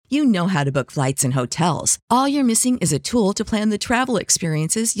You know how to book flights and hotels. All you're missing is a tool to plan the travel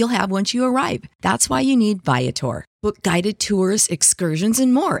experiences you'll have once you arrive. That's why you need Viator. Book guided tours, excursions,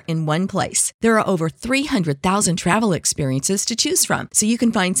 and more in one place. There are over 300,000 travel experiences to choose from, so you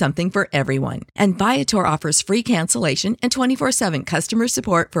can find something for everyone. And Viator offers free cancellation and 24/7 customer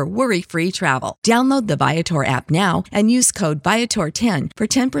support for worry-free travel. Download the Viator app now and use code Viator10 for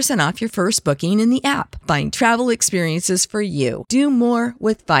 10% off your first booking in the app. Find travel experiences for you. Do more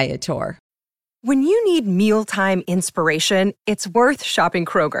with Viator. When you need mealtime inspiration, it's worth shopping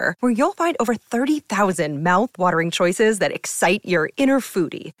Kroger, where you'll find over 30,000 mouth-watering choices that excite your inner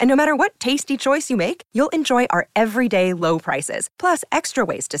foodie. And no matter what tasty choice you make, you'll enjoy our everyday low prices, plus extra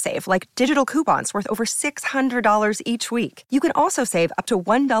ways to save, like digital coupons worth over $600 each week. You can also save up to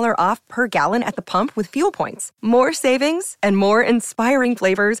 $1 off per gallon at the pump with fuel points. More savings and more inspiring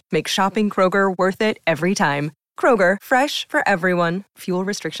flavors make shopping Kroger worth it every time. Kroger, fresh for everyone. Fuel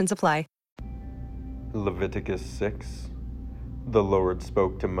restrictions apply. Leviticus 6. The Lord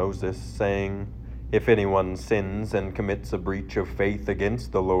spoke to Moses, saying, If anyone sins and commits a breach of faith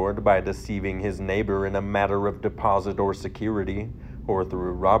against the Lord by deceiving his neighbor in a matter of deposit or security, or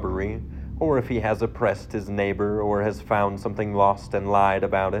through robbery, or if he has oppressed his neighbor or has found something lost and lied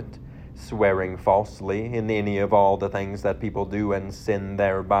about it, swearing falsely in any of all the things that people do and sin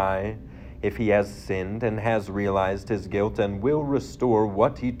thereby, if he has sinned and has realized his guilt and will restore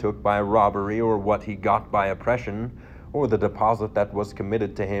what he took by robbery or what he got by oppression, or the deposit that was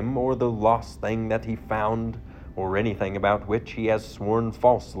committed to him, or the lost thing that he found, or anything about which he has sworn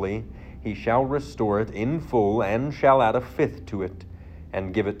falsely, he shall restore it in full and shall add a fifth to it,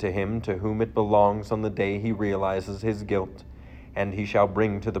 and give it to him to whom it belongs on the day he realizes his guilt. And he shall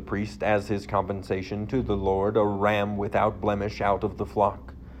bring to the priest as his compensation to the Lord a ram without blemish out of the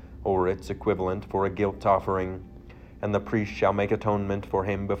flock, or its equivalent for a guilt offering. And the priest shall make atonement for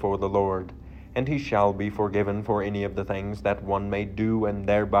him before the Lord, and he shall be forgiven for any of the things that one may do and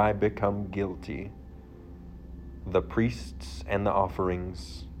thereby become guilty. The priests and the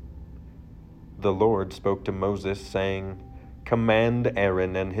offerings. The Lord spoke to Moses, saying, Command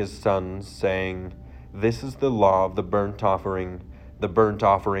Aaron and his sons, saying, This is the law of the burnt offering. The burnt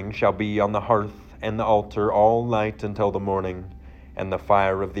offering shall be on the hearth and the altar all night until the morning, and the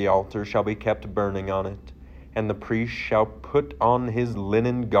fire of the altar shall be kept burning on it. And the priest shall put on his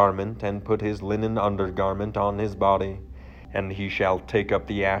linen garment, and put his linen undergarment on his body. And he shall take up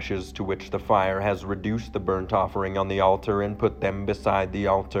the ashes to which the fire has reduced the burnt offering on the altar, and put them beside the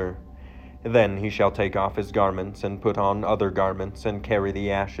altar. Then he shall take off his garments, and put on other garments, and carry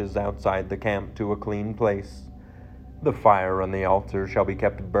the ashes outside the camp to a clean place. The fire on the altar shall be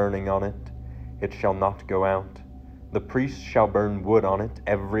kept burning on it. It shall not go out. The priest shall burn wood on it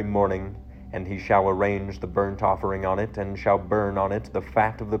every morning, and he shall arrange the burnt offering on it, and shall burn on it the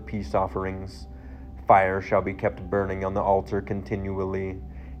fat of the peace offerings. Fire shall be kept burning on the altar continually.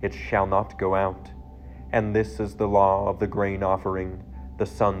 It shall not go out. And this is the law of the grain offering. The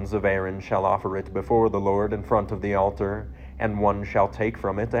sons of Aaron shall offer it before the Lord in front of the altar, and one shall take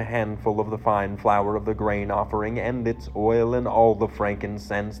from it a handful of the fine flour of the grain offering, and its oil, and all the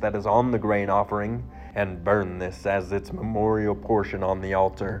frankincense that is on the grain offering, and burn this as its memorial portion on the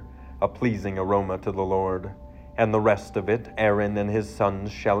altar, a pleasing aroma to the Lord. And the rest of it Aaron and his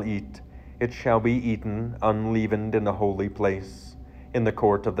sons shall eat. It shall be eaten unleavened in a holy place. In the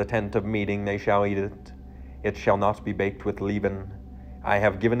court of the tent of meeting they shall eat it. It shall not be baked with leaven. I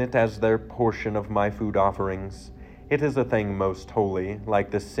have given it as their portion of my food offerings. It is a thing most holy, like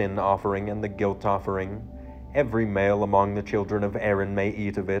the sin offering and the guilt offering. Every male among the children of Aaron may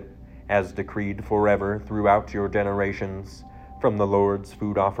eat of it, as decreed forever throughout your generations, from the Lord's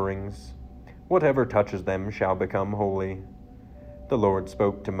food offerings. Whatever touches them shall become holy. The Lord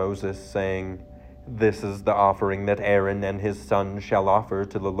spoke to Moses, saying, This is the offering that Aaron and his sons shall offer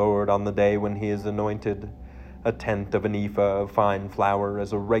to the Lord on the day when he is anointed, a tenth of an ephah of fine flour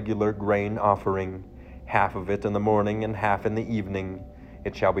as a regular grain offering, half of it in the morning and half in the evening.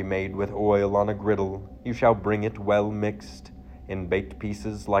 It shall be made with oil on a griddle. You shall bring it well mixed, in baked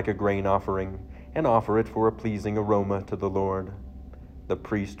pieces like a grain offering, and offer it for a pleasing aroma to the Lord. The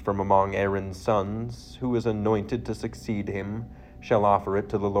priest from among Aaron's sons, who is anointed to succeed him, shall offer it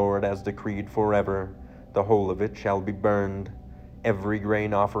to the Lord as decreed forever. The whole of it shall be burned. Every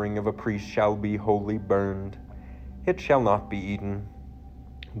grain offering of a priest shall be wholly burned. It shall not be eaten.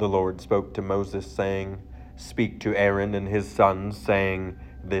 The Lord spoke to Moses, saying, Speak to Aaron and his sons, saying,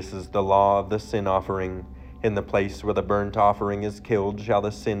 This is the law of the sin offering. In the place where the burnt offering is killed shall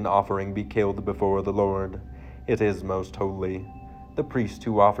the sin offering be killed before the Lord. It is most holy. The priest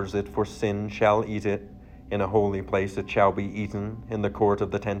who offers it for sin shall eat it. In a holy place it shall be eaten, in the court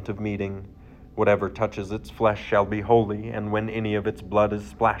of the tent of meeting. Whatever touches its flesh shall be holy, and when any of its blood is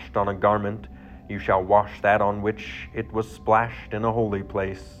splashed on a garment, you shall wash that on which it was splashed in a holy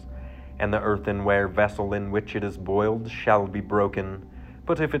place. And the earthenware vessel in which it is boiled shall be broken.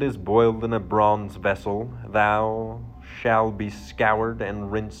 But if it is boiled in a bronze vessel, thou shalt be scoured and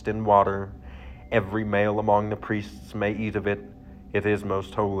rinsed in water. Every male among the priests may eat of it. It is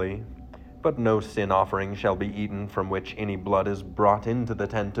most holy. But no sin offering shall be eaten from which any blood is brought into the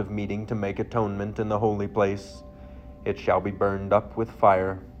tent of meeting to make atonement in the holy place. It shall be burned up with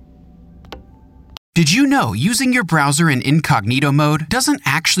fire. Did you know using your browser in incognito mode doesn't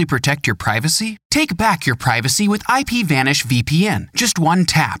actually protect your privacy? Take back your privacy with IPVanish VPN. Just one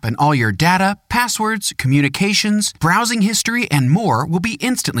tap and all your data, passwords, communications, browsing history, and more will be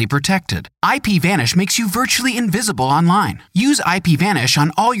instantly protected. IPVanish makes you virtually invisible online. Use IPVanish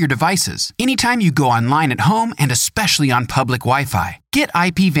on all your devices, anytime you go online at home and especially on public Wi-Fi. Get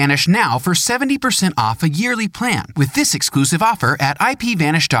IPVanish now for 70% off a yearly plan with this exclusive offer at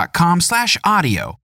ipvanish.com/audio.